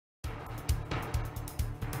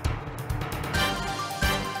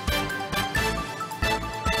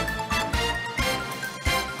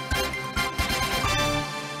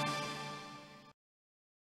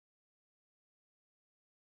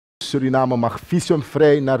Suriname mag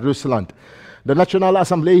visumvrij naar Rusland. De Nationale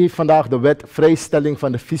Assemblée heeft vandaag de wet vrijstelling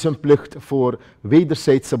van de visumplicht voor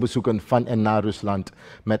wederzijdse bezoeken van en naar Rusland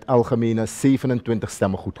met algemene 27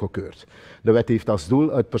 stemmen goedgekeurd. De wet heeft als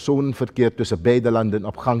doel het personenverkeer tussen beide landen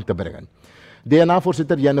op gang te brengen.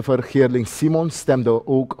 DNA-voorzitter Jennifer Geerling-Simons stemde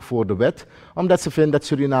ook voor de wet, omdat ze vindt dat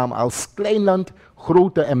Suriname als klein land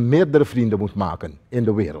grote en meerdere vrienden moet maken in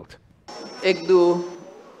de wereld. Ik doe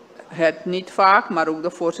het niet vaak, maar ook de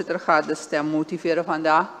voorzitter gaat de stem motiveren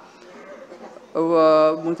vandaag.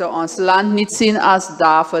 We moeten ons land niet zien als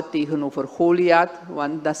David tegenover Goliath,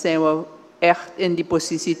 want dan zijn we echt in die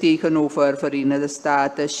positie tegenover Verenigde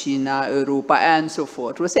Staten, China, Europa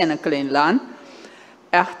enzovoort. We zijn een klein land.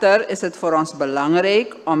 Echter is het voor ons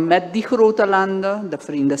belangrijk om met die grote landen, de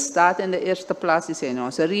Verenigde Staten in de eerste plaats, die zijn in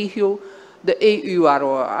onze regio, de EU waar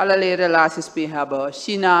we allerlei relaties mee hebben,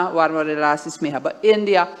 China waar we relaties mee hebben,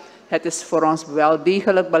 India. Het is voor ons wel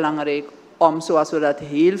degelijk belangrijk om, zoals we dat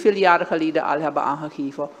heel veel jaren geleden al hebben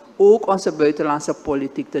aangegeven, ook onze buitenlandse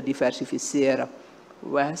politiek te diversificeren.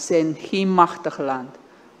 We zijn geen machtig land.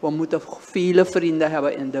 We moeten vele vrienden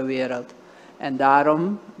hebben in de wereld. En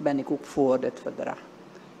daarom ben ik ook voor dit verdrag.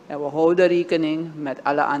 En we houden rekening met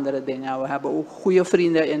alle andere dingen. We hebben ook goede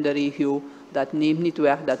vrienden in de regio. Dat neemt niet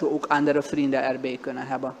weg dat we ook andere vrienden erbij kunnen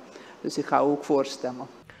hebben. Dus ik ga ook voorstemmen.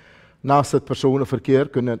 Naast het personenverkeer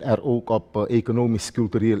kunnen er ook op economisch,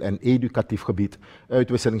 cultureel en educatief gebied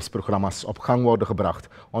uitwisselingsprogramma's op gang worden gebracht,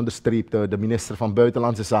 onderstreepte de minister van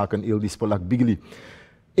Buitenlandse Zaken Yildiz Polak-Bigli.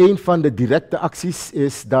 Een van de directe acties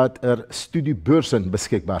is dat er studiebeurzen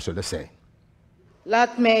beschikbaar zullen zijn.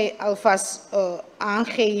 Laat mij alvast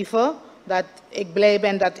aangeven dat ik blij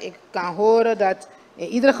ben dat ik kan horen dat in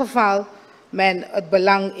ieder geval men het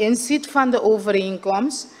belang inziet van de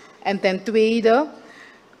overeenkomst. En ten tweede,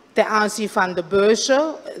 ten aanzien van de beurzen,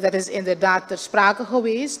 dat is inderdaad ter sprake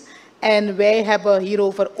geweest. En wij hebben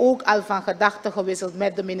hierover ook al van gedachten gewisseld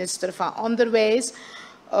met de minister van Onderwijs,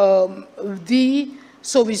 die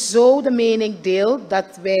sowieso de mening deelt dat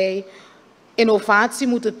wij innovatie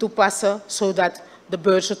moeten toepassen, zodat de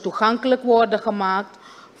beurzen toegankelijk worden gemaakt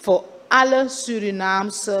voor alle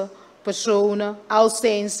Surinaamse personen, al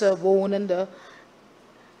zijn ze wonende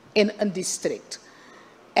in een district.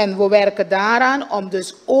 En we werken daaraan om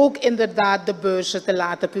dus ook inderdaad de beurzen te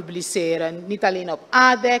laten publiceren. Niet alleen op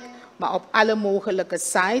ADEC, maar op alle mogelijke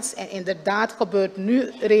sites. En inderdaad gebeurt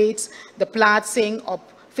nu reeds de plaatsing op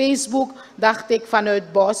Facebook, dacht ik,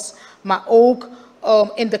 vanuit BOS. Maar ook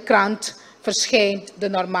in de krant verschijnt de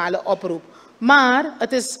normale oproep. Maar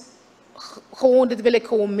het is gewoon, dit wil ik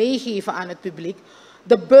gewoon meegeven aan het publiek.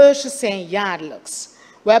 De beurzen zijn jaarlijks.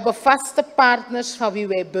 We hebben vaste partners van wie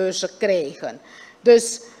wij beurzen krijgen.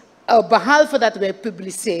 Dus behalve dat wij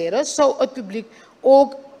publiceren, zou het publiek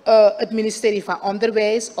ook het ministerie van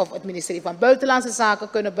Onderwijs of het ministerie van Buitenlandse Zaken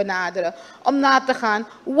kunnen benaderen om na te gaan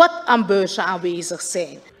wat aan beurzen aanwezig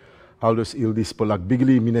zijn. Aldus Yildiz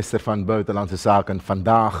Polak-Bigli, minister van Buitenlandse Zaken,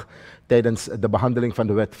 vandaag tijdens de behandeling van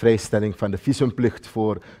de wet vrijstelling van de visumplicht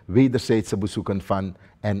voor wederzijdse bezoeken van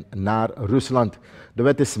en naar Rusland. De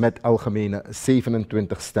wet is met algemene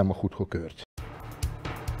 27 stemmen goedgekeurd.